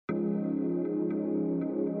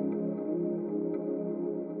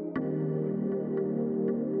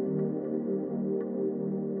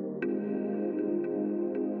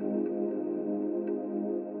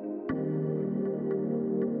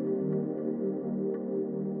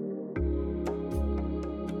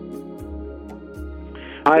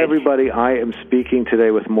Hi, everybody. I am speaking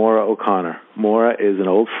today with Maura O'Connor. Maura is an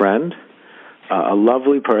old friend, a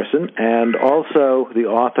lovely person, and also the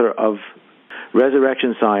author of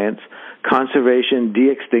Resurrection Science, Conservation,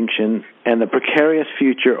 De-Extinction, and the Precarious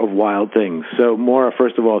Future of Wild Things. So, Maura,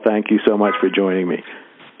 first of all, thank you so much for joining me.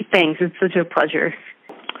 Thanks. It's such a pleasure.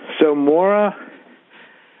 So, Maura,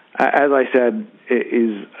 as I said,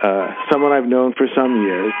 is someone I've known for some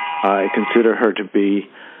years. I consider her to be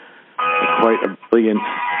quite a brilliant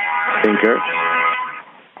thinker,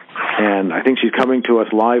 and I think she's coming to us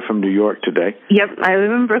live from New York today. Yep, I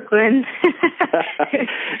live in Brooklyn.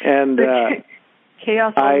 And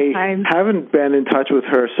chaos all the time. I haven't been in touch with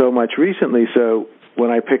her so much recently, so when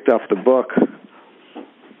I picked up the book,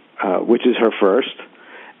 which is her first,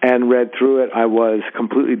 and read through it, I was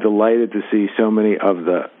completely delighted to see so many of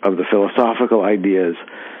the philosophical ideas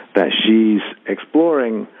that she's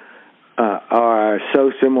exploring are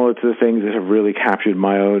so similar to the things that have really captured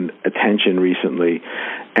my own attention recently,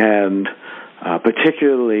 and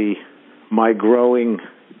particularly my growing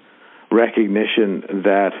recognition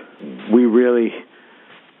that we really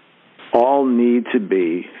all need to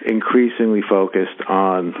be increasingly focused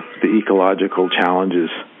on the ecological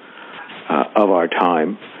challenges of our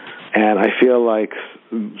time. And I feel like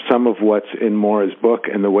some of what's in Maura's book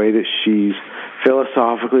and the way that she's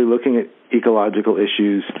philosophically looking at ecological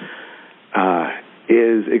issues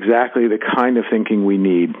is exactly the kind of thinking we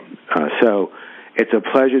need. So it's a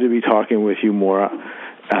pleasure to be talking with you, Maura.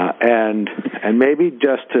 And maybe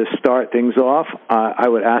just to start things off, I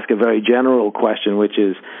would ask a very general question, which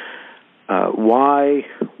is,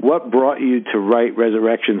 what brought you to write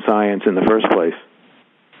Resurrection Science in the first place?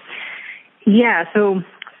 Yeah, so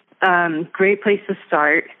great place to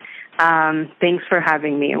start. Thanks for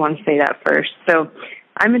having me. I want to say that first. So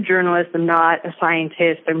I'm a journalist. I'm not a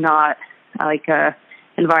scientist. I'm not like a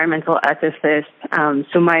environmental ethicist.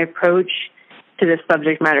 So my approach to this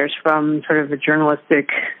subject matter is from sort of a journalistic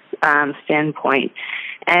standpoint.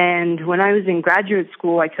 And when I was in graduate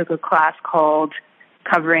school, I took a class called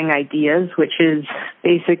Covering Ideas, which is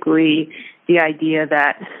basically the idea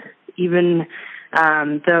that even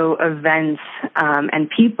though events and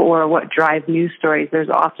people are what drive news stories, there's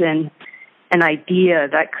often an idea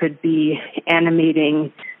that could be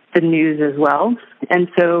animating the news as well. And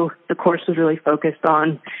so the course was really focused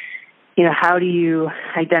on, how do you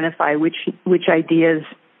identify which ideas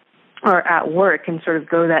are at work and sort of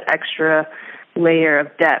go that extra layer of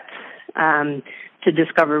depth to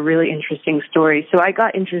discover really interesting stories. So I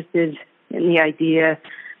got interested in the idea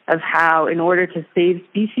of how, in order to save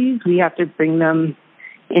species, we have to bring them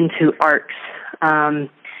into arks.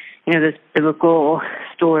 This biblical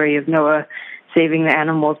story of Noah saving the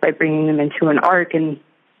animals by bringing them into an ark. And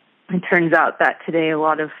it turns out that today a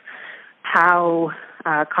lot of how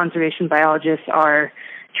conservation biologists are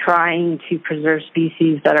trying to preserve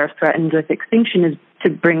species that are threatened with extinction is to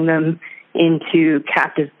bring them into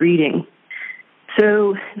captive breeding.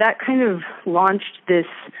 So that kind of launched this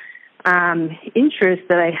interest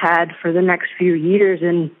that I had for the next few years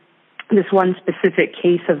in this one specific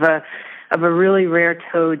case of a really rare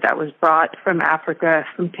toad that was brought from Africa,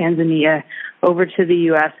 from Tanzania, over to the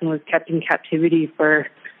U.S. and was kept in captivity for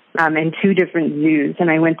in two different zoos.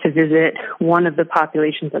 And I went to visit one of the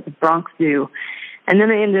populations at the Bronx Zoo. And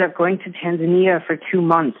then I ended up going to Tanzania for 2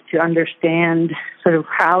 months to understand sort of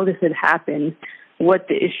how this had happened, what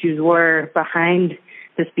the issues were behind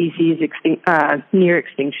the species near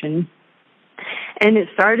extinction. And it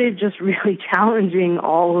started just really challenging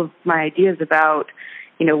all of my ideas about,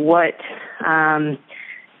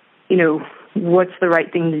 what's the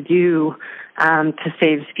right thing to do to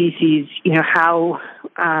save species, how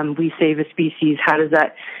we save a species, how does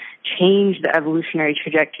that change the evolutionary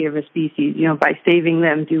trajectory of a species? By saving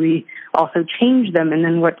them, do we also change them? And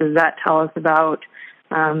then what does that tell us about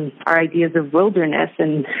our ideas of wilderness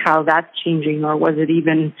and how that's changing, or was it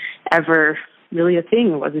even ever really a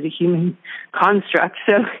thing? Was it a human construct?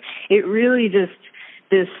 So it really just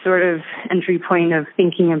this sort of entry point of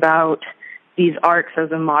thinking about these arcs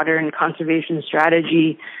as a modern conservation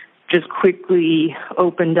strategy just quickly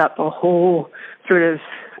opened up a whole sort of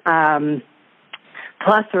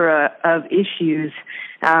plethora of issues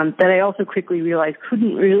that I also quickly realized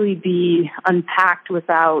couldn't really be unpacked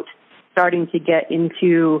without starting to get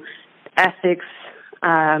into ethics,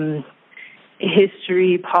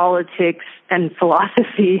 history, politics, and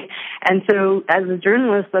philosophy. And so as a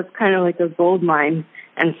journalist, that's kind of like a gold mine.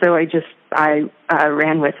 And so I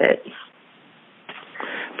ran with it.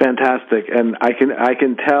 Fantastic. And I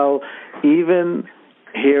can tell, even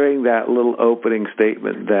hearing that little opening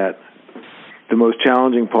statement, that the most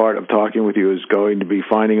challenging part of talking with you is going to be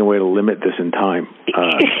finding a way to limit this in time.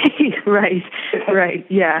 Right,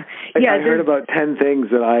 yeah. I heard about 10 things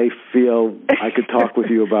that I feel I could talk with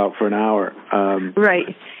you about for an hour.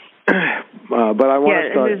 Right. But I want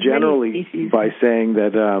to start generally by saying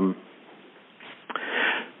that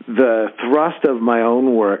the thrust of my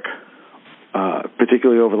own work,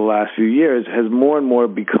 particularly over the last few years, has more and more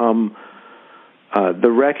become the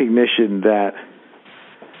recognition that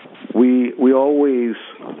we always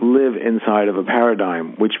live inside of a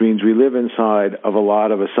paradigm, which means we live inside of a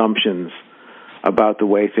lot of assumptions about the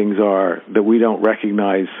way things are that we don't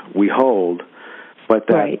recognize we hold, but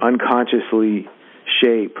that unconsciously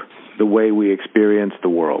shape the way we experience the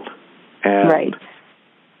world. And,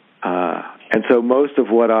 and so most of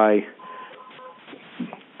what I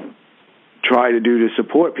try to do to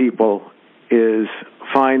support people is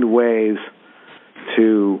find ways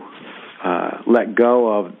to let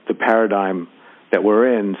go of the paradigm that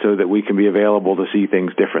we're in so that we can be available to see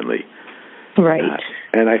things differently. Right.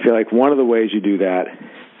 And I feel like one of the ways you do that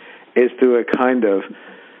is through a kind of,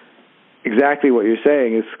 exactly what you're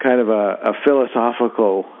saying, is kind of a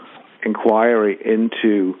philosophical inquiry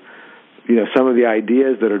into, some of the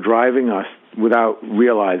ideas that are driving us without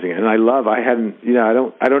realizing it. And I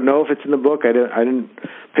don't know if it's in the book. I didn't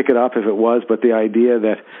pick it up if it was, but the idea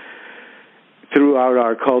that throughout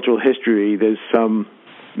our cultural history, there's some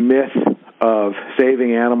myth of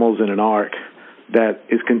saving animals in an ark that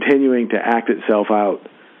is continuing to act itself out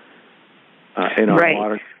in our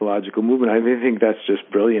modern ecological movement. I think that's just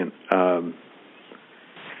brilliant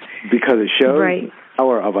because it shows the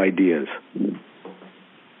power of ideas.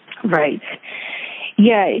 Right.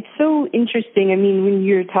 Yeah, it's so interesting. I mean, when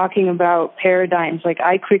you're talking about paradigms,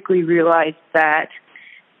 I quickly realized that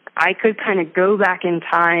I could kind of go back in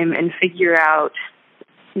time and figure out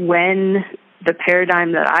when the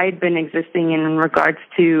paradigm that I'd been existing in regards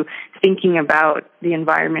to thinking about the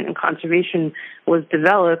environment and conservation was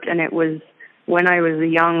developed, and it was when I was a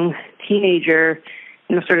young teenager,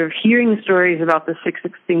 sort of hearing stories about the sixth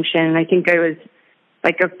extinction. I think I was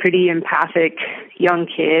like a pretty empathic young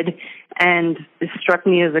kid, and it struck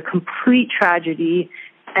me as a complete tragedy.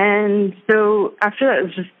 And so after that, it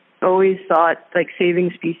was just always thought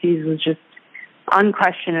saving species was just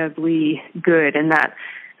unquestionably good, and that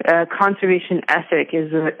conservation ethic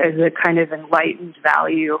is a kind of enlightened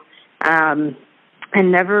value, and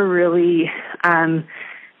never really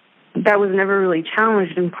that was never really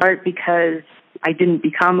challenged, in part because I didn't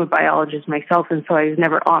become a biologist myself, and so I was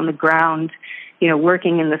never on the ground,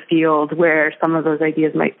 working in the field where some of those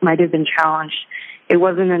ideas might have been challenged. It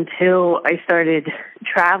wasn't until I started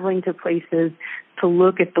traveling to places to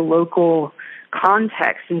look at the local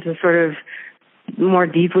context and to sort of more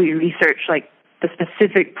deeply research the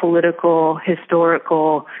specific political,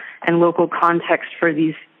 historical, and local context for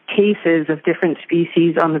these cases of different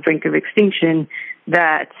species on the brink of extinction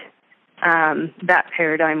that that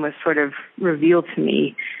paradigm was sort of revealed to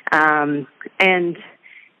me. And,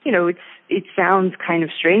 it sounds kind of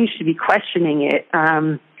strange to be questioning it.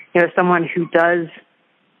 Someone who does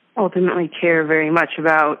ultimately care very much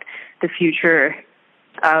about the future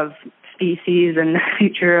of species and the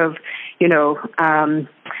future of,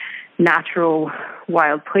 natural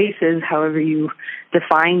wild places, however you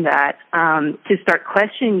define that, to start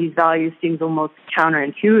questioning these values seems almost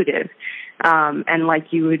counterintuitive, and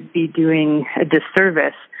like you would be doing a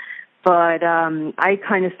disservice. But I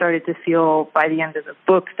kind of started to feel by the end of the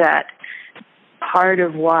book that part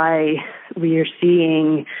of why we are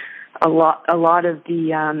seeing a lot of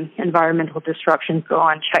the environmental disruptions go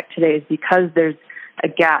unchecked today is because there's a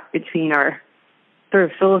gap between our sort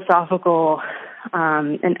of philosophical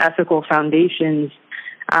and ethical foundations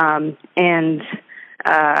and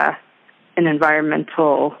an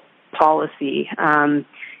environmental policy.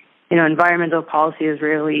 Environmental policy is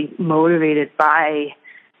really motivated by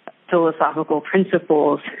philosophical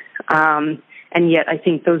principles, and yet I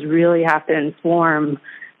think those really have to inform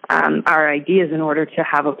our ideas in order to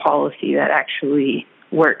have a policy that actually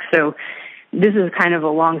works. So this is kind of a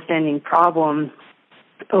long-standing problem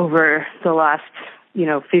over the last,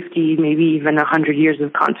 50, maybe even 100 years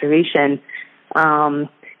of conservation. And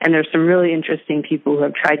there's some really interesting people who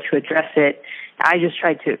have tried to address it. I just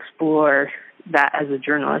tried to explore that as a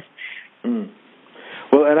journalist. Mm.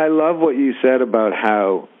 Well, and I love what you said about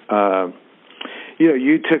how,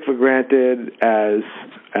 you took for granted, as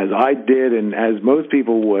I did and as most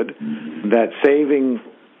people would, that saving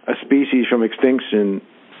a species from extinction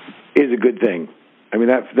is a good thing. I mean,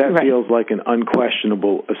 that right. feels like an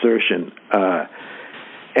unquestionable assertion.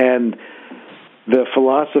 And the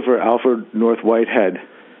philosopher Alfred North Whitehead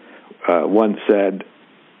once said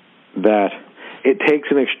that it takes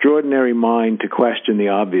an extraordinary mind to question the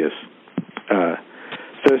obvious.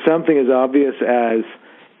 So something as obvious as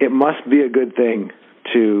it must be a good thing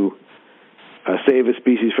to save a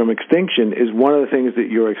species from extinction is one of the things that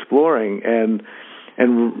you're exploring. And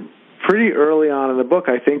pretty early on in the book,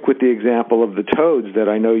 I think with the example of the toads that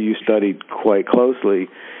I know you studied quite closely,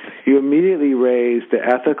 you immediately raised the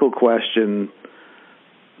ethical question.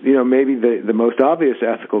 Maybe the most obvious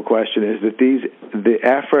ethical question is that the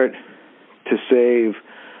effort to save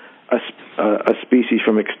a species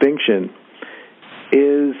from extinction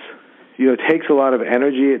takes a lot of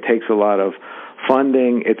energy, it takes a lot of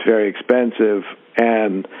funding, it's very expensive,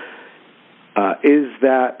 and is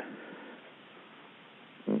that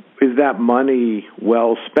money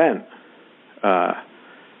well spent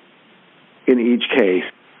in each case,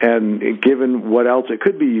 and given what else it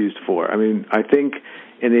could be used for? I mean, I think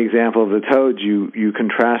in the example of the toads, you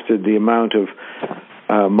contrasted the amount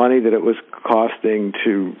of money that it was costing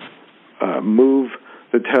to move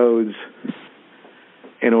the toads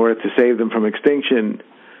in order to save them from extinction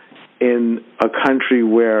in a country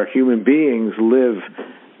where human beings live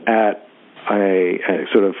at a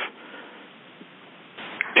sort of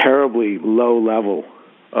terribly low level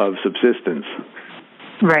of subsistence.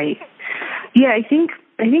 Right. Yeah, I think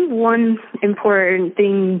one important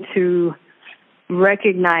thing to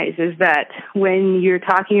recognize is that when you're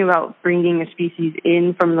talking about bringing a species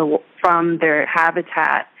in from their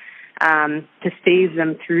habitat to save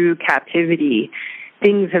them through captivity,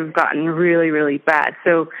 things have gotten really, really bad.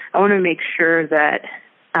 So I want to make sure that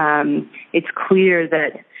it's clear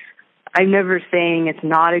that I'm never saying it's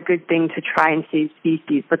not a good thing to try and save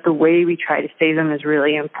species, but the way we try to save them is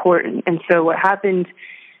really important. And so what happened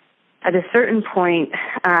at a certain point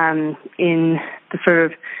in the sort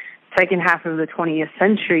of second half of the 20th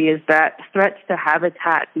century is that threats to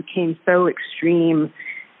habitat became so extreme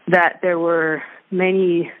that there were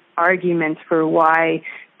many arguments for why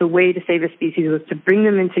the way to save a species was to bring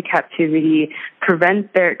them into captivity,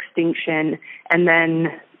 prevent their extinction, and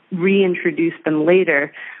then reintroduce them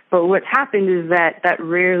later. But what's happened is that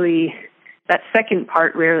second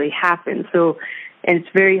part rarely happens. So, and it's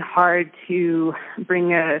very hard to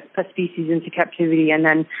bring a species into captivity and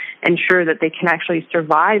then ensure that they can actually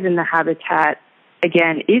survive in the habitat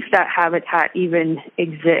again, if that habitat even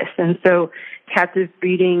exists. And so captive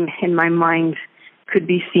breeding, in my mind, could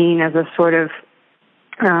be seen as a sort of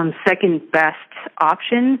second best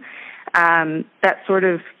option that sort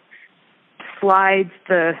of slides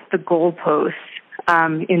the goalposts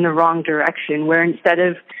in the wrong direction, where instead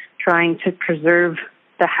of trying to preserve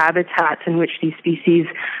the habitats in which these species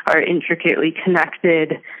are intricately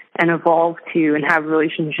connected and evolved to and have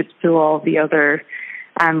relationships to all the other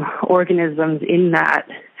organisms in that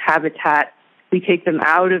habitat, we take them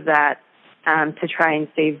out of that to try and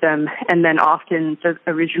save them, and then often the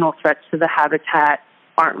original threats to the habitat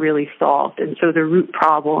aren't really solved, and so the root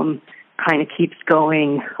problem kind of keeps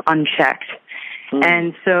going unchecked. Mm.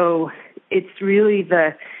 And so it's really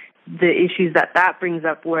the issues that brings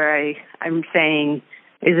up where I'm saying,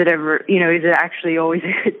 is it actually always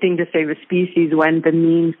a good thing to save a species when the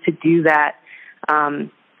means to do that and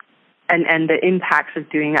the impacts of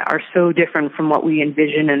doing that are so different from what we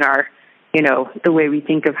envision in our, the way we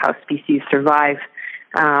think of how species survive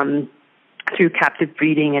through captive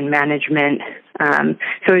breeding and management.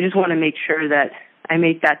 So I just want to make sure that I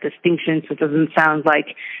make that distinction so it doesn't sound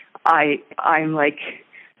like I'm like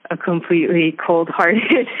a completely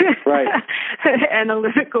cold-hearted, right,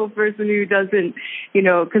 analytical person who doesn't,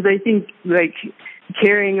 because I think like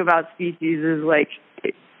caring about species is like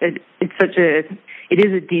it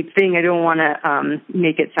is a deep thing. I don't want to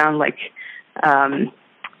make it sound like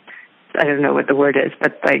I don't know what the word is,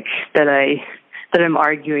 but like that I'm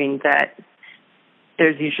arguing that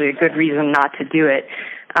there's usually a good reason not to do it.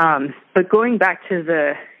 But going back to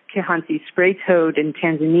the Kihansi spray toad in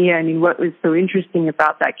Tanzania, I mean, what was so interesting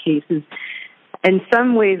about that case is, in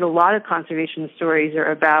some ways, a lot of conservation stories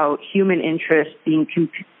are about human interest being,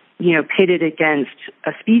 pitted against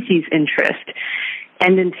a species interest.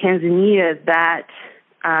 And in Tanzania, that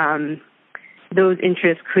those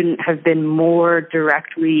interests couldn't have been more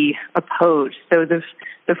directly opposed. So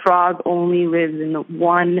the frog only lives in the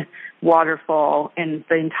one waterfall in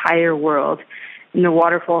the entire world. And the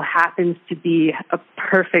waterfall happens to be a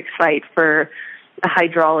perfect site for a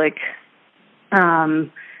hydraulic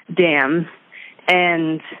dam,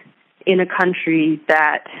 and in a country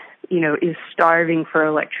that, is starving for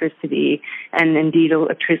electricity, and indeed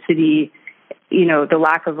electricity, the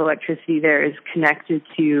lack of electricity there is connected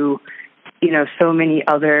to, so many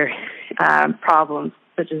other problems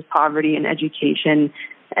such as poverty and education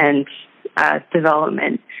and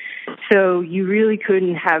development. So you really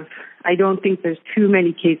couldn't have, I don't think there's too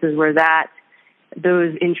many cases where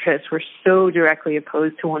those interests were so directly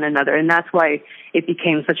opposed to one another. And that's why it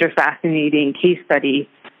became such a fascinating case study.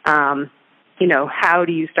 How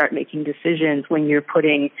do you start making decisions when you're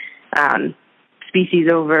putting species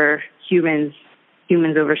over humans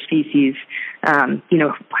over species?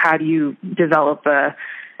 How do you develop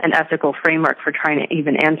an ethical framework for trying to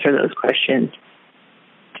even answer those questions?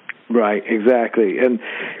 Right, exactly. And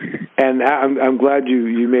I'm glad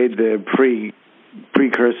you made the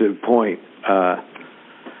precursive point,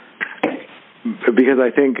 because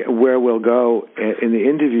I think where we'll go in the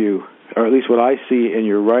interview, or at least what I see in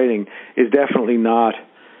your writing, is definitely not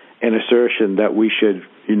an assertion that we should,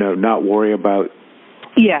 not worry about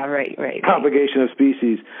propagation of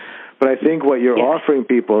species. But I think what you're offering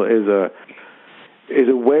people is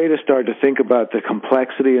a way to start to think about the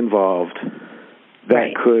complexity involved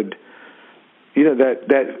that could,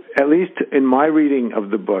 that at least in my reading of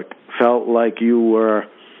the book, felt like you were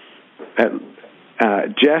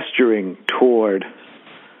gesturing toward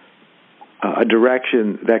a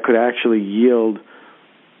direction that could actually yield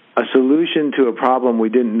a solution to a problem we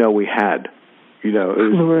didn't know we had. It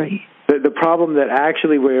was the problem that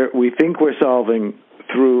actually we think we're solving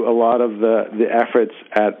through a lot of the efforts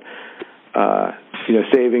at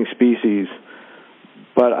saving species.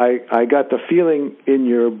 But I got the feeling in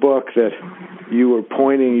your book that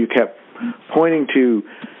you kept pointing to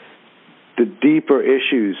the deeper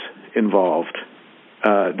issues involved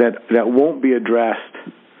that won't be addressed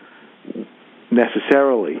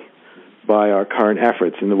necessarily by our current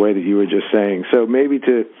efforts in the way that you were just saying. So maybe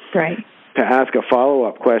to ask a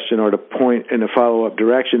follow-up question or to point in a follow-up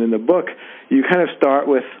direction in the book, you kind of start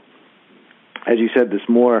with, as you said, this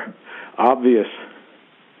more obvious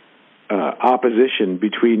opposition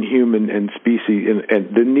between human and species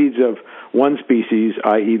and the needs of one species,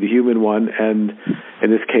 i.e. the human one, and in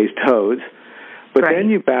this case toads. But then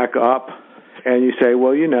you back up and you say,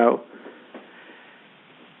 well, you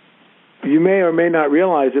may or may not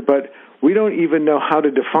realize it, but we don't even know how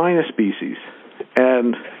to define a species,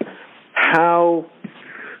 and how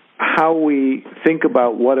we think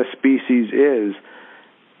about what a species is,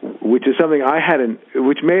 which is something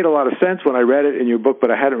which made a lot of sense when I read it in your book,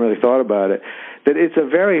 but I hadn't really thought about it, that it's a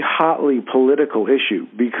very hotly political issue,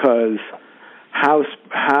 because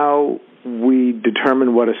how we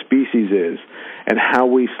determine what a species is and how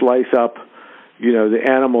we slice up, the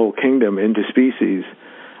animal kingdom into species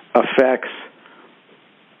affects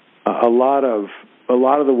a lot of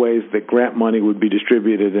the ways that grant money would be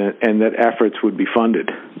distributed and that efforts would be funded.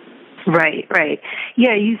 Right.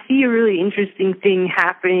 Yeah, you see a really interesting thing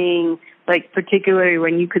happening, like particularly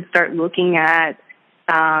when you could start looking at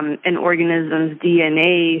an organism's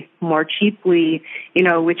DNA more cheaply,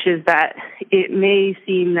 which is that it may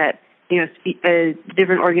seem that,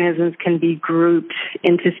 different organisms can be grouped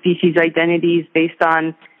into species identities based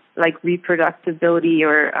on like reproducibility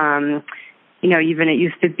or, even it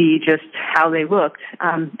used to be just how they looked.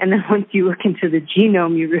 And then once you look into the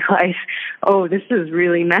genome, you realize, oh, this is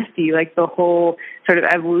really messy. Like the whole sort of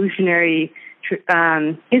evolutionary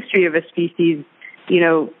history of a species,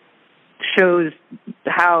 shows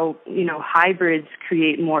how, hybrids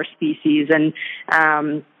create more species. And,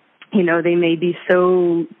 they may be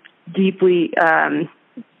so deeply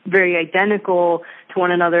very identical to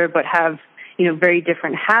one another, but have, very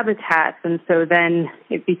different habitats. And so then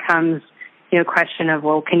it becomes, a question of,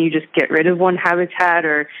 well, can you just get rid of one habitat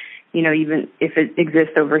or, even if it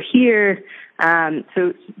exists over here?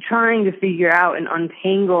 So trying to figure out and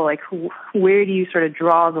untangle, like, where do you sort of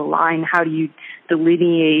draw the line? How do you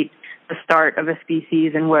delineate the start of a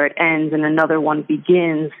species and where it ends and another one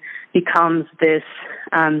begins becomes this,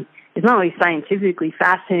 it's not only scientifically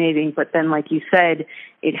fascinating, but then, like you said,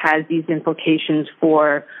 it has these implications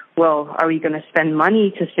for, well, are we going to spend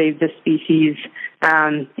money to save this species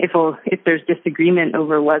if there's disagreement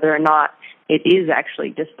over whether or not it is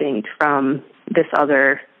actually distinct from this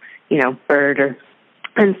other, bird?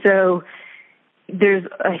 And so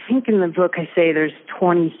I think in the book I say there's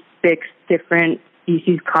 26 different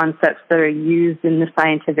species concepts that are used in the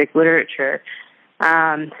scientific literature.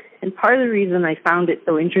 And part of the reason I found it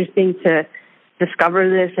so interesting to discover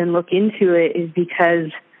this and look into it is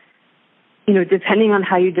because, depending on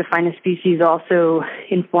how you define a species also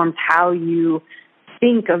informs how you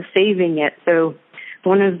think of saving it. So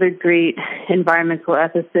one of the great environmental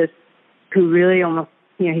ethicists who really almost,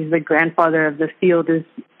 he's the grandfather of the field is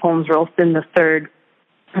Holmes Rolston III.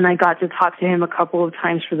 And I got to talk to him a couple of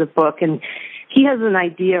times for the book. And he has an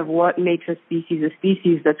idea of what makes a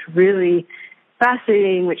species that's really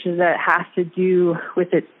fascinating, which is that it has to do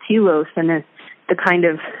with its telos. And the kind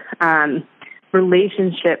of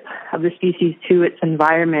relationship of the species to its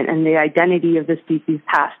environment and the identity of the species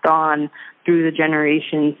passed on through the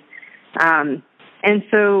generations. And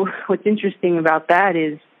so what's interesting about that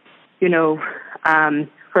is,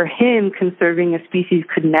 for him, conserving a species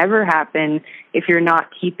could never happen if you're not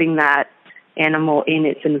keeping that animal in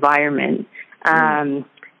its environment. And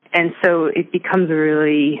so it becomes a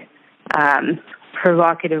really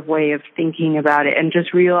provocative way of thinking about it, and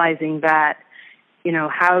just realizing that,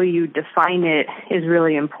 how you define it is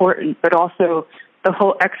really important, but also the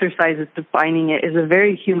whole exercise of defining it is a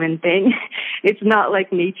very human thing. It's not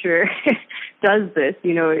like nature does this.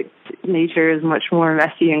 Nature is much more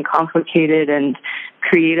messy and complicated and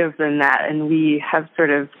creative than that, and we have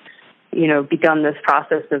sort of, begun this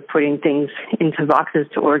process of putting things into boxes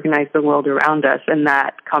to organize the world around us, and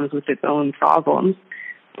that comes with its own problems.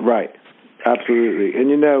 Right. Absolutely. And,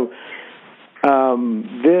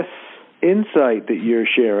 this insight that you're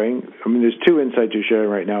sharing, there's two insights you're sharing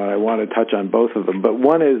right now, and I want to touch on both of them. But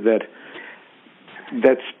one is that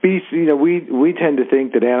species, we tend to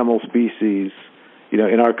think that animal species,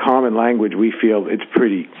 in our common language, we feel it's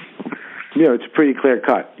pretty clear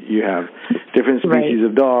cut. You have different species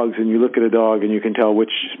of dogs, and you look at a dog and you can tell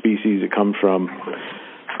which species it comes from.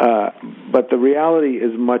 But the reality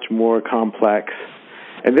is much more complex.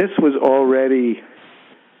 And this was already,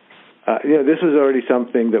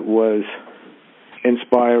 something that was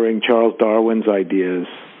inspiring Charles Darwin's ideas,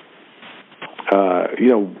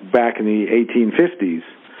 back in the 1850s.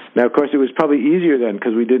 Now, of course, it was probably easier then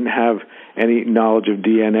because we didn't have any knowledge of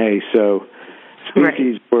DNA, so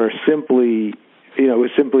species were simply, it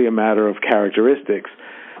was simply a matter of characteristics.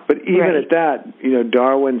 But even at that,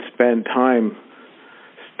 Darwin spent time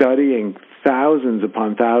studying thousands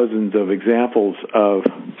upon thousands of examples of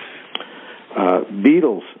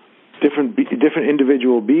beetles, different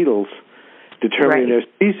individual beetles, determining their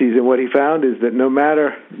species. And what he found is that no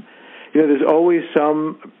matter, there's always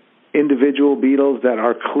some individual beetles that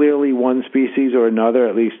are clearly one species or another,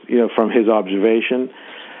 at least, from his observation.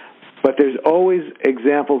 But there's always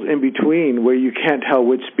examples in between where you can't tell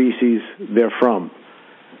which species they're from.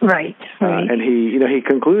 Right. And he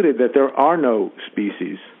concluded that there are no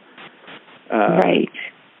species.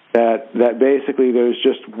 That basically there's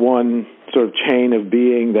just one sort of chain of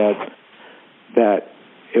being that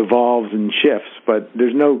evolves and shifts, but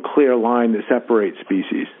there's no clear line that separates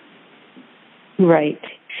species. Right.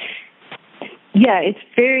 Yeah, it's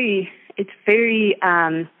very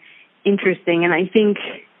interesting, and I think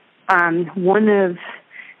one of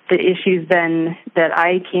the issues then that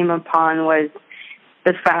I came upon was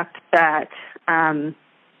the fact that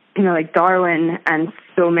like Darwin and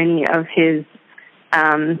so many of his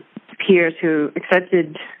peers who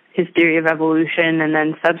accepted his theory of evolution, and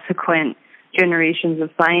then subsequent generations of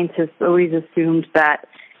scientists always assumed that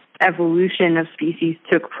evolution of species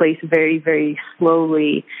took place very, very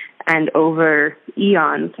slowly and over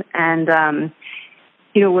eons. And,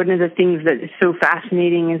 one of the things that is so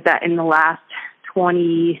fascinating is that in the last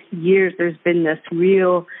 20 years, there's been this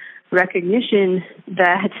real recognition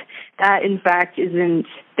that in fact isn't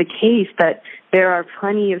the case, that there are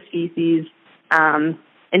plenty of species.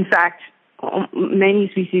 In fact, many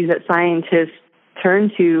species that scientists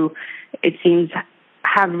turn to, it seems,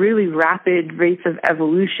 have really rapid rates of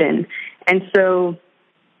evolution. And so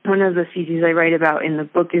one of the species I write about in the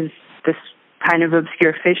book is this kind of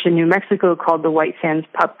obscure fish in New Mexico called the white sands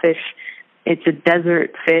pupfish. It's a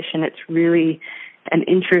desert fish, and it's really an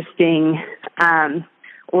interesting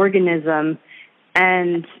organism.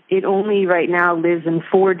 And it only right now lives in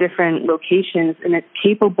 4 different locations, and it's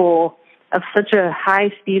capable of such a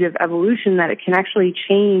high speed of evolution that it can actually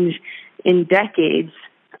change in decades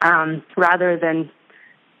rather than,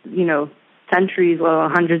 centuries, well,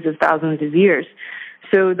 hundreds of thousands of years.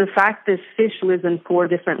 So the fact this fish lives in 4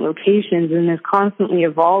 different locations and is constantly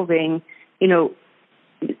evolving,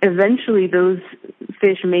 eventually those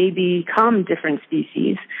fish may become different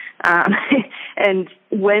species. And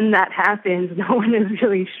when that happens, no one is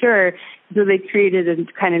really sure. So they created a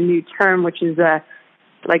kind of new term, which is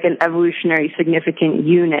like an evolutionary significant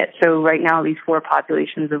unit. So right now, these 4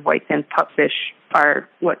 populations of white sands pupfish are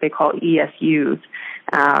what they call ESUs.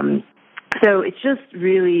 So it's just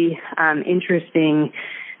really interesting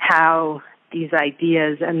how these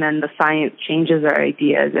ideas and then the science changes our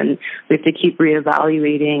ideas, and we have to keep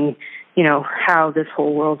reevaluating, how this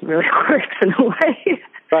whole world really works in a way.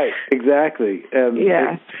 Right, exactly.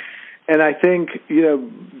 And I think,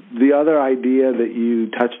 the other idea that you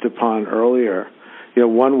touched upon earlier,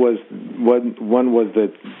 one was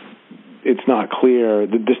that it's not clear,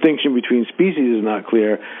 the distinction between species is not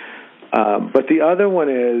clear, but the other one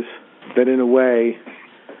is that in a way,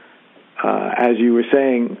 as you were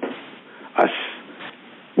saying,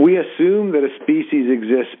 we assume that a species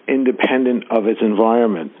exists independent of its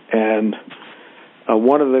environment, and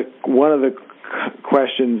one of the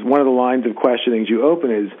questions, one of the lines of questionings you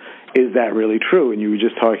open is that really true? And you were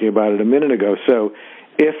just talking about it a minute ago. So,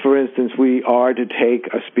 if, for instance, we are to take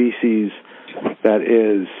a species that's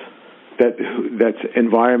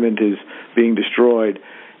environment is being destroyed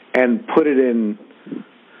and put it in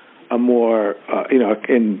a more,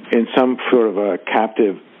 in some sort of a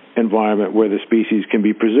captive environment where the species can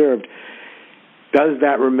be preserved, does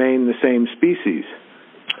that remain the same species?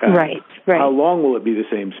 Right. How long will it be the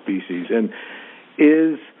same species? And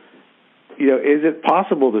is it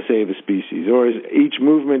possible to save a species, or is each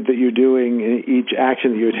movement that you're doing, each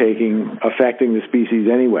action that you're taking, affecting the species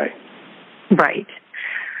anyway? Right.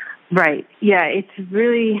 Yeah, it's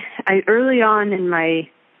really, early on in my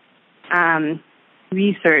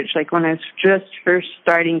research, like when I was just first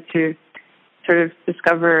starting to sort of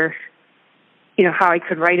discover, how I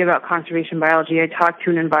could write about conservation biology, I talked to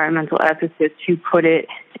an environmental ethicist who put it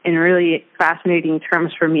in really fascinating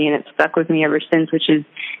terms for me, and it stuck with me ever since, which is,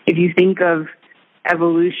 if you think of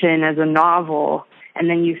evolution as a novel, and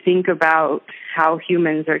then you think about how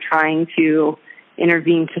humans are trying to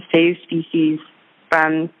intervene to save species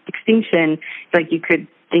from extinction, like you could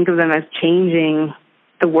think of them as changing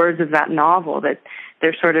the words of that novel, that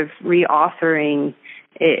they're sort of reauthoring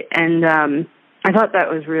it. And I thought that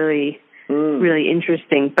was really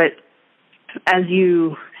interesting. But as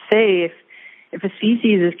you say, if a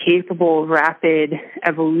species is capable of rapid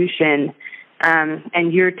evolution,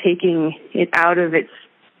 and you're taking it out of its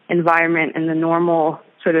environment and the normal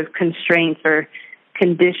sort of constraints or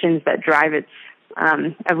conditions that drive its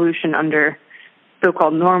evolution under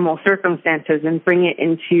so-called normal circumstances, and bring it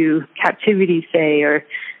into captivity, say, or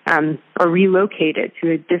relocate it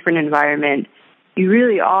to a different environment, you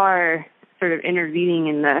really are sort of intervening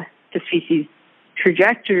in the species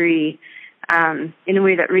trajectory in a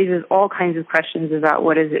way that raises all kinds of questions about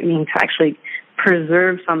what does it mean to actually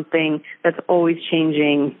preserve something that's always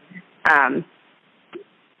changing,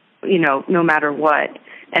 no matter what,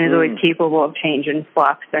 and is always capable of change and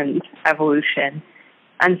flux and evolution.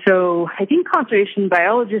 And so I think conservation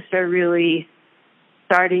biologists are really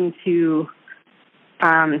starting to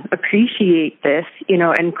appreciate this,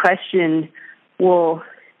 and question, well,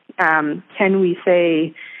 can we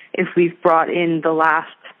say, if we've brought in the last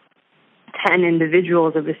 10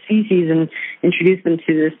 individuals of a species and introduced them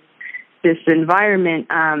to this environment,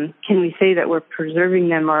 can we say that we're preserving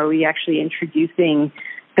them, or are we actually introducing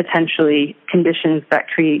potentially conditions that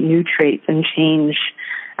create new traits and change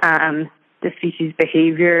the species'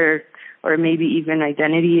 behavior, or maybe even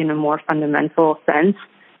identity in a more fundamental sense?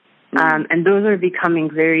 And those are becoming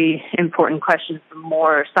very important questions the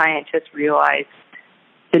more scientists realize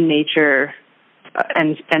the nature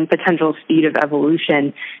and potential speed of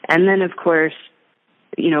evolution. And then, of course,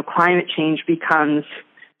 climate change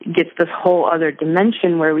gets this whole other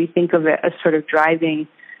dimension where we think of it as sort of driving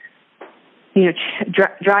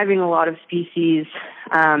a lot of species,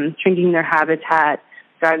 shrinking their habitat,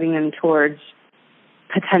 driving them towards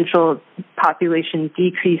potential population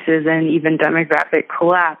decreases and even demographic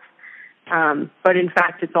collapse. But in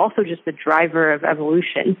fact, it's also just a driver of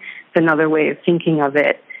evolution. It's another way of thinking of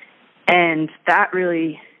it. And that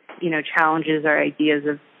really, challenges our ideas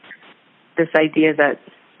of this idea that,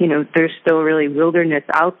 there's still really wilderness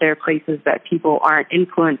out there, places that people aren't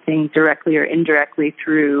influencing directly or indirectly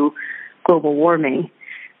through global warming.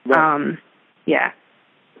 Right. Yeah.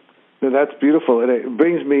 No, that's beautiful. And it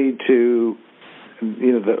brings me to,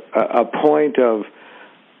 a point of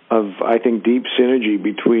I think deep synergy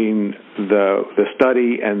between the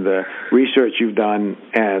study and the research you've done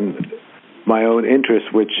and my own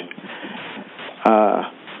interest, which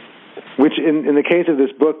in the case of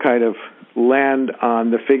this book kind of land on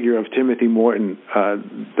the figure of Timothy Morton,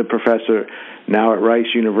 the professor now at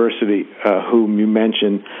Rice University, whom you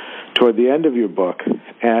mentioned toward the end of your book,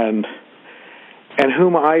 and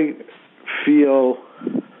whom I feel,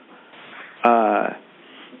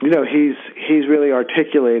 he's really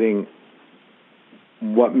articulating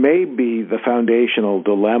what may be the foundational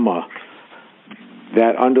dilemma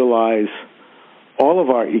that underlies all of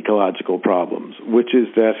our ecological problems, which is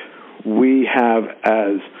that we have,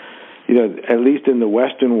 as at least in the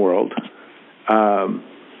Western world,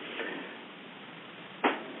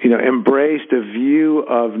 embraced a view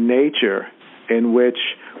of nature in which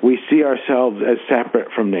we see ourselves as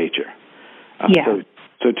separate from nature.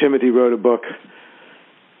 So Timothy wrote a book,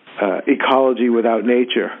 Ecology Without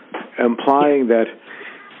Nature, implying that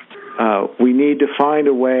we need to find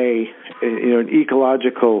a way, an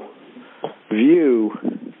ecological view,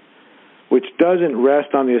 which doesn't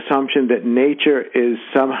rest on the assumption that nature is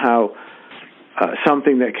somehow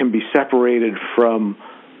something that can be separated from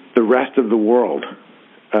the rest of the world,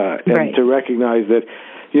 and to recognize that,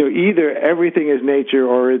 either everything is nature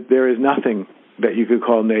or there is nothing that you could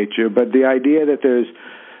call nature. But the idea that there's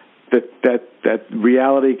that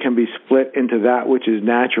reality can be split into that which is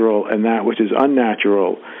natural and that which is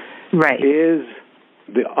unnatural, is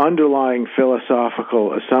the underlying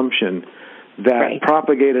philosophical assumption that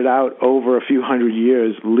propagated out over a few hundred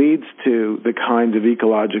years leads to the kinds of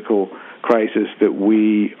ecological crisis that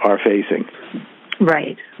we are facing.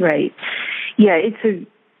 Right.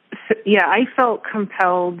 Yeah, I felt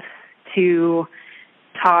compelled to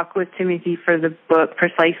talk with Timothy for the book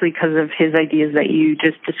precisely because of his ideas that you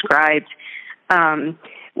just described.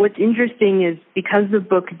 What's interesting is because the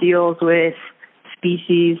book deals with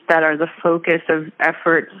species that are the focus of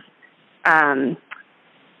efforts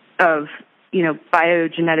of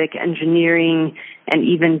biogenetic engineering and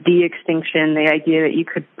even de-extinction, the idea that you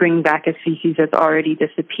could bring back a species that's already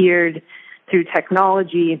disappeared through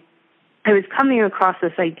technology, I was coming across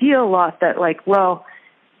this idea a lot that,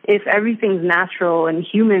 if everything's natural and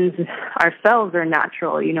humans ourselves are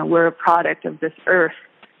natural, we're a product of this earth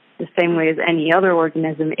the same way as any other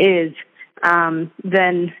organism is,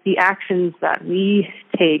 then the actions that we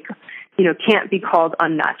take, can't be called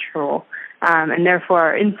unnatural. And therefore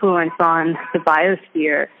our influence on the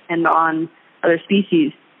biosphere and on other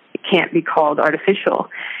species can't be called artificial.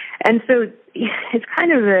 And so it's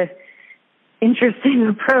kind of a interesting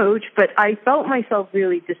approach, but I felt myself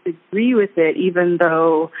really disagree with it, even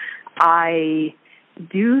though I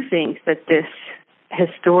do think that this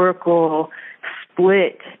historical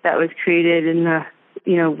split that was created in the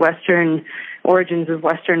Western origins of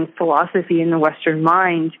Western philosophy in the Western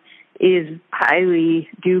mind is highly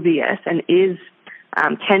dubious and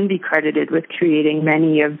can be credited with creating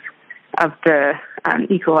many of the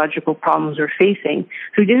ecological problems we're facing.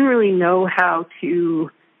 So we didn't really know how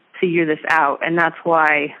to figure this out, and that's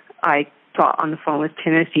why I got on the phone with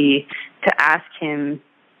Timothy to ask him,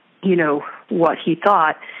 what he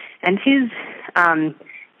thought. And he's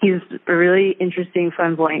a really interesting,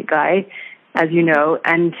 flamboyant guy, as you know,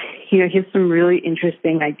 and he has some really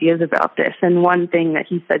interesting ideas about this. And one thing that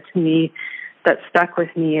he said to me that stuck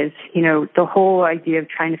with me is, the whole idea of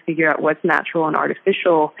trying to figure out what's natural and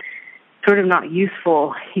artificial, sort of not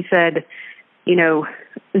useful. He said,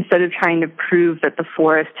 instead of trying to prove that the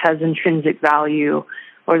forest has intrinsic value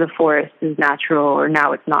or the forest is natural or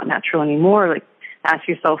now it's not natural anymore, ask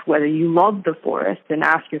yourself whether you love the forest and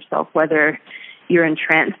ask yourself whether you're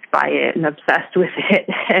entranced by it and obsessed with it.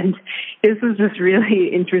 And this was just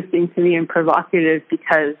really interesting to me and provocative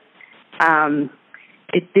because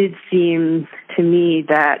it did seem to me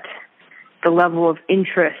that the level of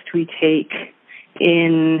interest we take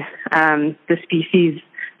in the species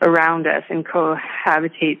around us and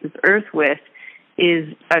cohabitate this earth with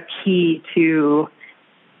is a key to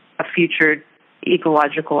a future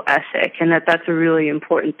ecological ethic, and that's a really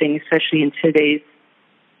important thing, especially in today's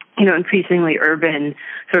increasingly urban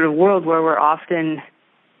sort of world where we're often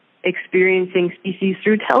experiencing species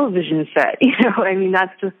through television set.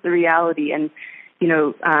 That's just the reality. And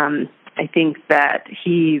I think that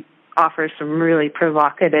he offers some really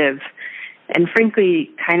provocative and frankly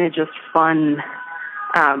kind of just fun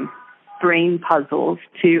brain puzzles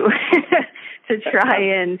to to try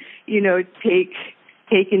and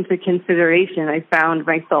take into consideration. I found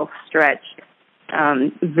myself stretched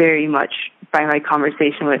very much by my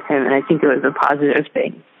conversation with him, and I think it was a positive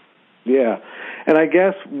thing. Yeah, and I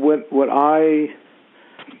guess the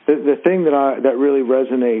thing that really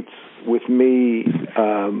resonates with me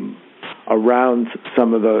around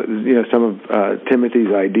some of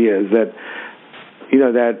Timothy's ideas that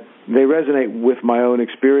they resonate with my own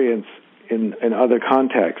experience in other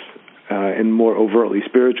contexts, in more overtly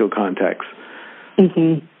spiritual contexts.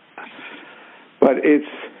 Mm-hmm. But it's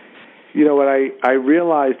what I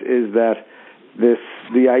realized is that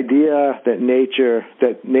the idea that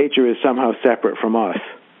nature is somehow separate from us,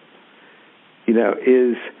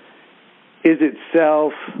 is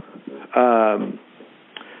itself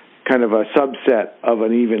kind of a subset of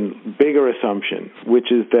an even bigger assumption,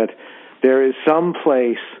 which is that there is some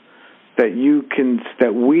place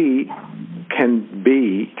that we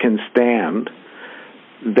can stand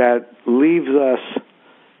that leaves us,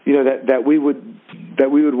 that we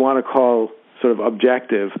would want to call sort of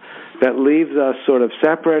objective, that leaves us sort of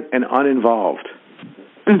separate and uninvolved.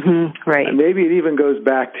 Mm-hmm, right. And maybe it even goes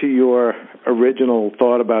back to your original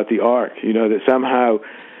thought about the ark, that somehow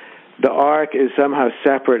the ark is somehow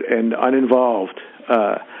separate and uninvolved.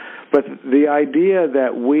 But the idea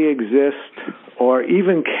that we exist or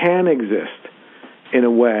even can exist in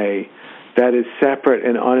a way that is separate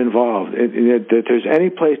and uninvolved, that there's any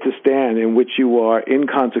place to stand in which you are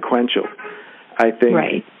inconsequential, I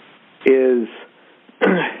think is,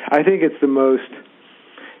 I think it's the most,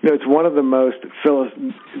 it's one of the most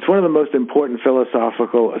important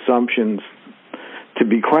philosophical assumptions to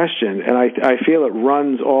be questioned, and I feel it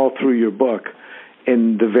runs all through your book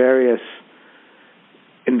in the various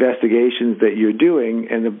investigations that you're doing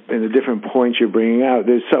and the different points you're bringing out.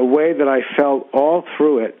 There's a way that I felt all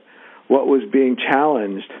through it, what was being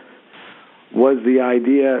challenged was the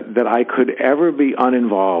idea that I could ever be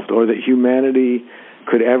uninvolved, or that humanity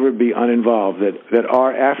could ever be uninvolved, that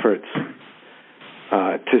our efforts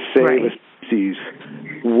to save a species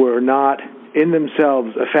were not in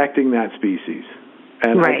themselves affecting that species.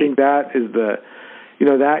 And I think that is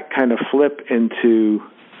that kind of flip into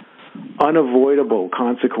unavoidable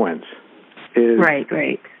consequence is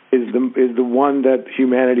the one that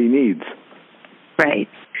humanity needs. Right.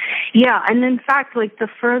 Yeah, and in fact, like the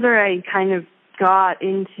further I kind of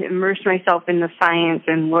immersed myself in the science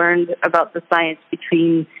and learned about the science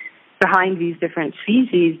behind these different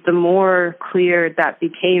species, the more clear that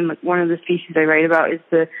became. Like one of the species I write about is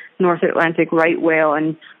the North Atlantic right whale,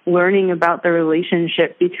 and learning about the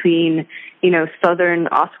relationship between, southern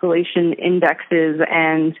oscillation indexes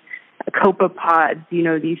and copepods,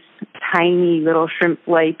 these tiny little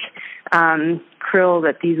shrimp-like krill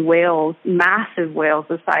that these whales, massive whales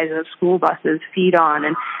the size of school buses, feed on,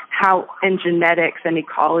 and genetics and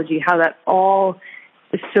ecology, how that all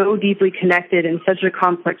is so deeply connected in such a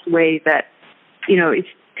complex way that, it's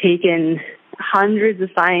taken hundreds of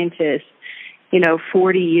scientists,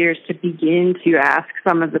 40 years to begin to ask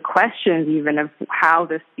some of the questions even of how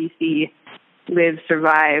the species lives,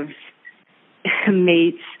 survives,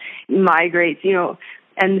 mates, migrates,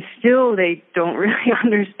 and still they don't really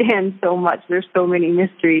understand so much. There's so many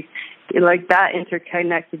mysteries. Like that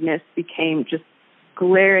interconnectedness became just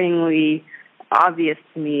glaringly obvious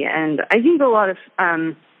to me. And I think a lot of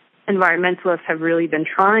environmentalists have really been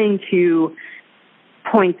trying to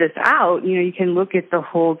point this out. You can look at the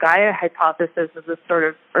whole Gaia hypothesis as a sort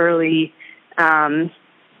of early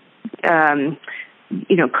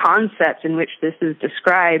concept in which this is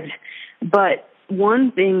described. But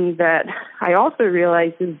one thing that I also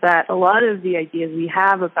realize is that a lot of the ideas we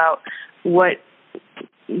have about what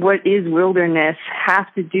is wilderness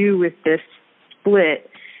have to do with this split.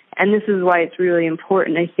 And this is why it's really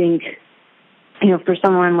important, I think, for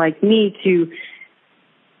someone like me to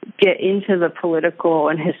get into the political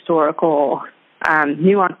and historical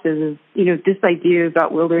nuances. This idea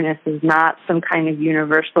about wilderness is not some kind of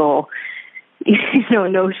universal,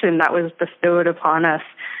 notion that was bestowed upon us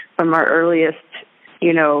from our earliest,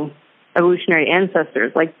 evolutionary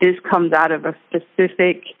ancestors. Like this comes out of a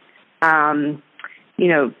specific,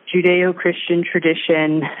 Judeo-Christian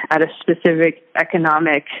tradition at a specific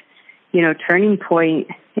economic, turning point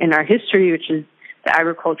in our history, which is the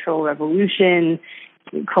agricultural revolution,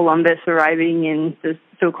 Columbus arriving in the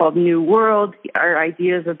so-called New World, our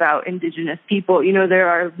ideas about indigenous people. There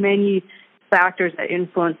are many factors that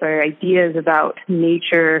influence our ideas about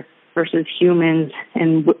nature versus humans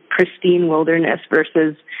and pristine wilderness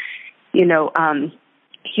versus,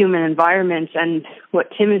 human environments. And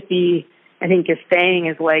what Timothy, I think, is saying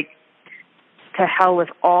is like, to hell with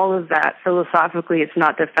all of that. Philosophically, it's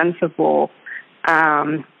not defensible.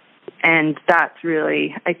 And that's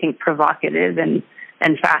really, I think, provocative and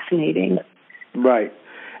fascinating. Right.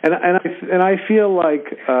 And I feel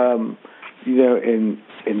like, in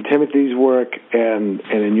Timothy's work and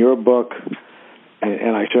in your book,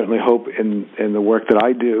 and I certainly hope in the work that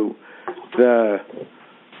I do,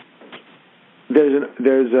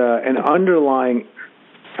 there's an underlying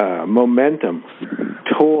momentum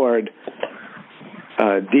toward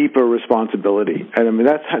deeper responsibility, and I mean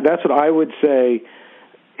that's what I would say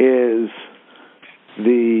is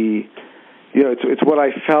it's what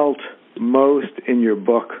I felt most in your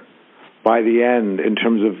book by the end in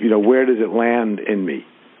terms of where does it land in me,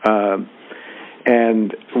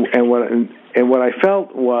 and what I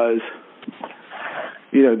felt was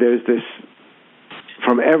there's this,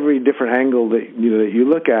 from every different angle that you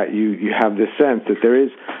look at, you have this sense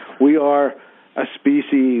that we are a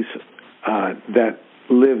species that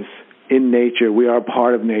lives in nature. We are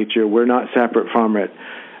part of nature. We're not separate from it.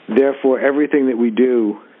 Therefore, everything that we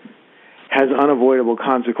do has unavoidable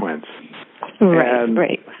consequence.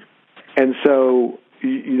 Right. And so,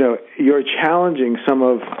 you're challenging some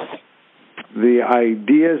of the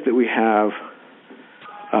ideas that we have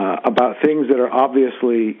about things that are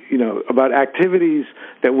obviously, about activities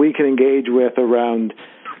that we can engage with around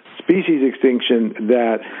species extinction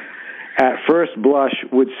that at first blush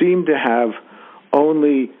would seem to have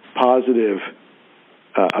only positive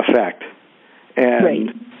effect,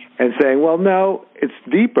 and saying, well, no, it's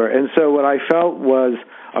deeper. And so what I felt was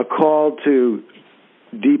a call to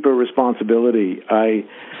deeper responsibility. I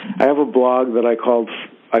have a blog that I call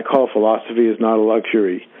Philosophy is Not a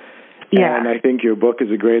Luxury. Yeah. And I think your book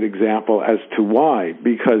is a great example as to why,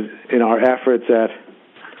 because in our efforts at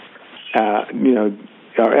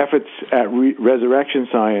resurrection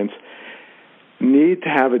science need to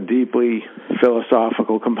have a deeply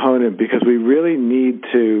philosophical component, because we really need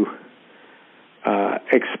to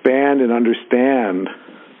expand and understand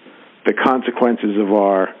the consequences of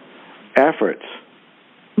our efforts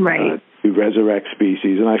to resurrect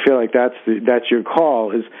species. And I feel like that's your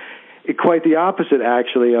call, is quite the opposite,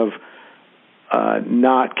 actually, of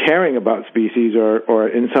not caring about species or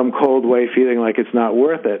in some cold way feeling like it's not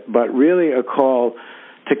worth it, but really a call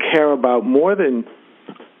to care about more than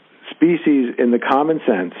species in the common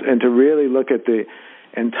sense, and to really look at the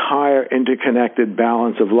entire interconnected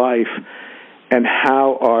balance of life and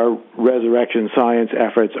how our resurrection science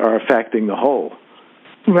efforts are affecting the whole.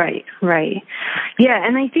 Right. Yeah,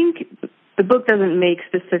 and I think the book doesn't make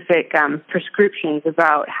specific prescriptions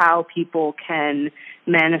about how people can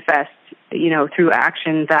manifest, through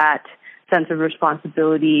action, that sense of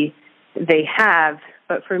responsibility they have.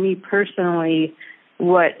 But for me personally,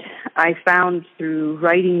 what I found through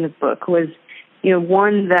writing the book was,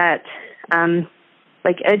 one that,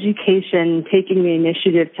 like education, taking the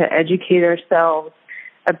initiative to educate ourselves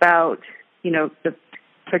about, the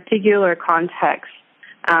particular context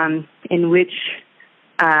in which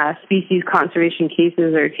species conservation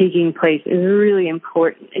cases are taking place is really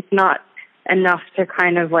important. It's not enough to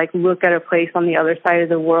kind of like look at a place on the other side of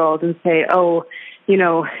the world and say, oh,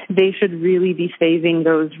 they should really be saving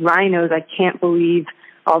those rhinos. I can't believe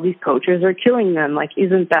all these poachers are killing them. Like,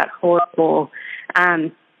 isn't that horrible?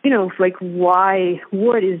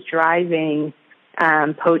 What is driving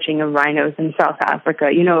poaching of rhinos in South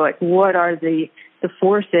Africa? What are the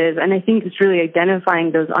forces? And I think it's really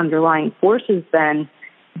identifying those underlying forces then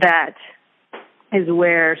that is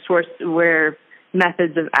where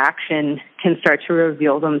methods of action can start to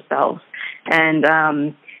reveal themselves. And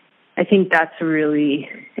I think that's a really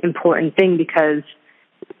important thing, because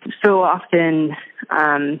so often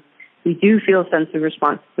we do feel a sense of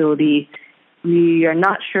responsibility. We are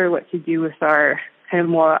not sure what to do with our kind of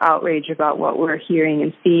moral outrage about what we're hearing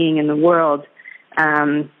and seeing in the world.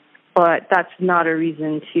 But that's not a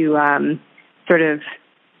reason to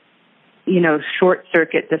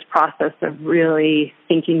short-circuit this process of really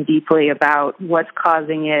thinking deeply about what's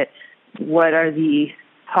causing it, what are the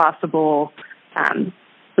possible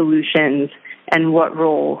solutions, and what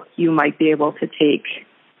role you might be able to take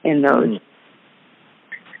in those.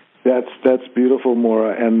 That's beautiful,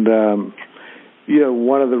 Maura. And,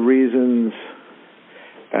 one of the reasons,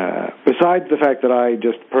 besides the fact that I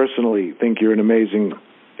just personally think you're an amazing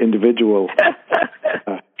individual,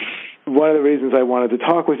 one of the reasons I wanted to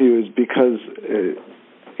talk with you is because,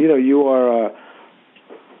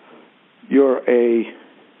 you're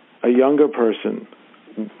a younger person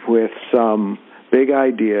with some big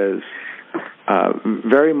ideas,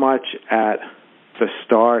 very much at the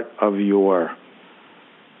start of your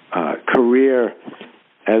career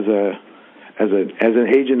as an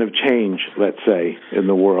agent of change, let's say, in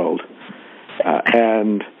the world,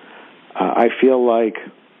 and I feel like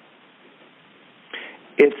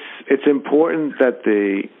it's important that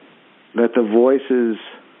the voices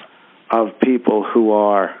of people who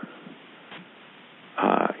are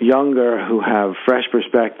younger, who have fresh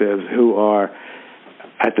perspectives, who are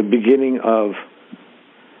at the beginning of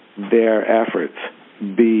their efforts,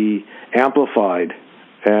 be amplified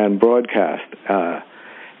and broadcast.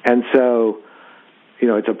 And so,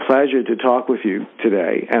 it's a pleasure to talk with you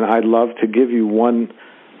today, and I'd love to give you one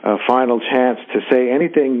final chance to say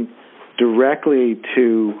anything directly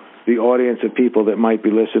to the audience of people that might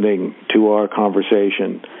be listening to our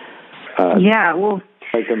conversation.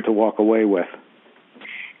 Like them to walk away with.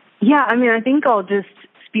 Yeah, I think I'll just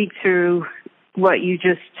speak to what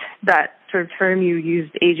that sort of term you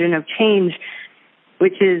used, agent of change,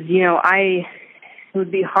 which is, it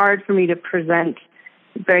would be hard for me to present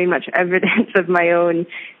very much evidence of my own,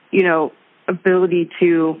 ability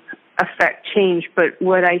to affect change. But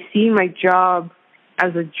what I see my job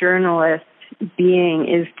as a journalist being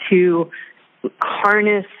is to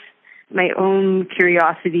harness my own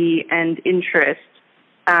curiosity and interest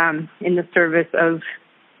in the service of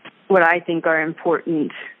what I think are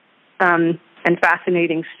important and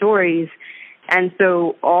fascinating stories. And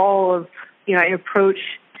so I approach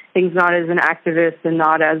things not as an activist and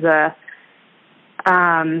not as a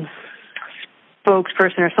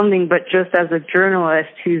spokesperson or something, but just as a journalist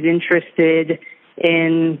who's interested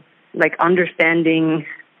in like understanding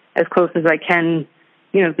as close as I can,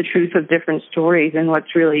 the truth of different stories and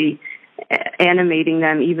what's really animating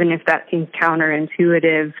them, even if that seems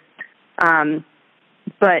counterintuitive.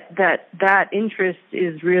 But that interest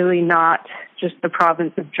is really not just the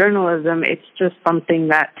province of journalism. It's just something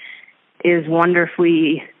that is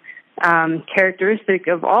wonderfully characteristic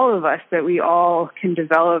of all of us, that we all can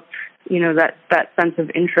develop, that sense of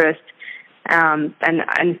interest. And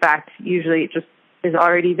in fact, usually it just is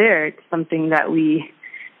already there. It's something that we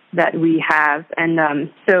have.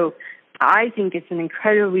 And so I think it's an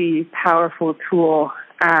incredibly powerful tool.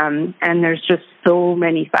 And there's just so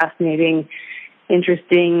many fascinating,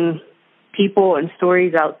 interesting people and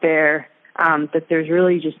stories out there that there's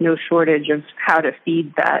really just no shortage of how to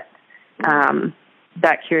feed that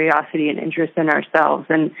curiosity and interest in ourselves.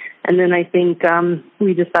 And then I think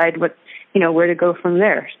we decide where to go from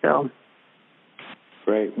there. So.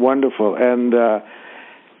 Great. Wonderful. And,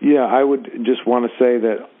 I would just want to say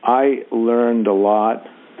that I learned a lot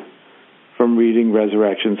from reading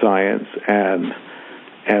Resurrection Science and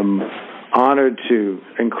am honored to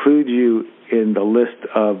include you in the list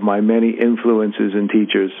of my many influences and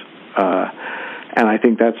teachers. And I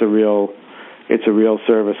think it's a real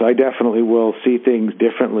service. I definitely will see things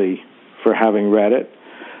differently for having read it.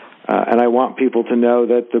 And I want people to know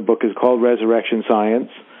that the book is called Resurrection Science.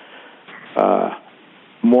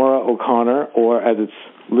 Maura O'Connor, or as it's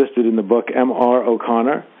listed in the book, M.R.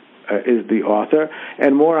 O'Connor, is the author.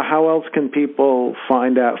 And Maura, how else can people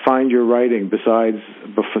find your writing besides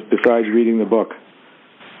reading the book?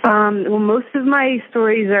 Well, most of my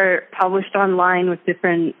stories are published online with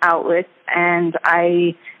different outlets, and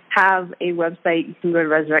I have a website. You can go to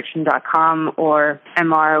resurrection.com or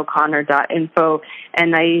mroconnor.info,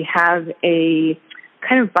 and I have a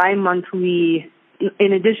kind of bi-monthly,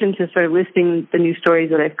 in addition to sort of listing the new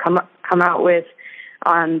stories that I've come out with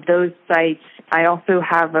on those sites, I also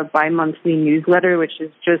have a bi-monthly newsletter, which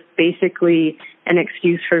is just basically an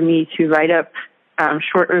excuse for me to write up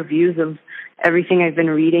short reviews of everything I've been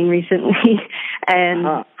reading recently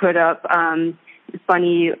and put up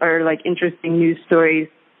funny or like interesting news stories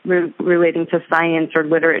relating to science or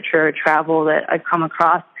literature or travel that I've come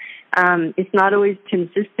across. It's not always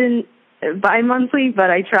consistent bi-monthly, but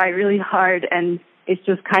I try really hard, and it's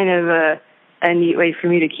just kind of a neat way for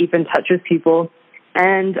me to keep in touch with people.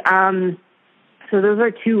 And so those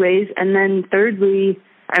are two ways. And then thirdly,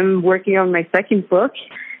 I'm working on my second book,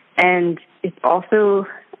 and it's also,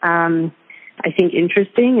 I think,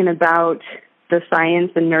 interesting and about the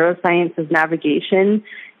science and neuroscience of navigation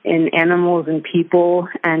in animals and people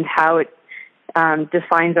and how it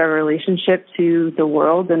defines our relationship to the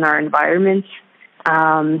world and our environment.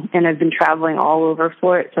 And I've been traveling all over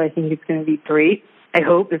for it, so I think it's going to be great. I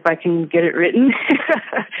hope, if I can get it written.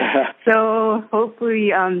 So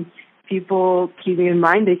hopefully people keeping in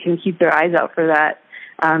mind, they can keep their eyes out for that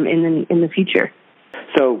in the future.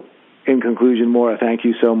 So in conclusion, Maura, thank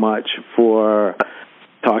you so much for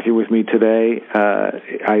talking with me today.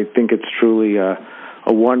 I think it's truly a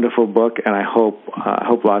wonderful book, and I hope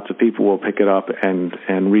lots of people will pick it up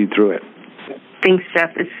and read through it. Thanks,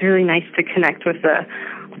 Jeff. It's really nice to connect with an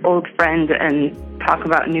old friend and talk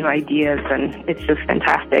about new ideas, and it's just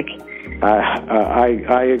fantastic.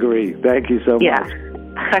 I agree. Thank you so much. Yeah.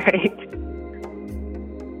 All right.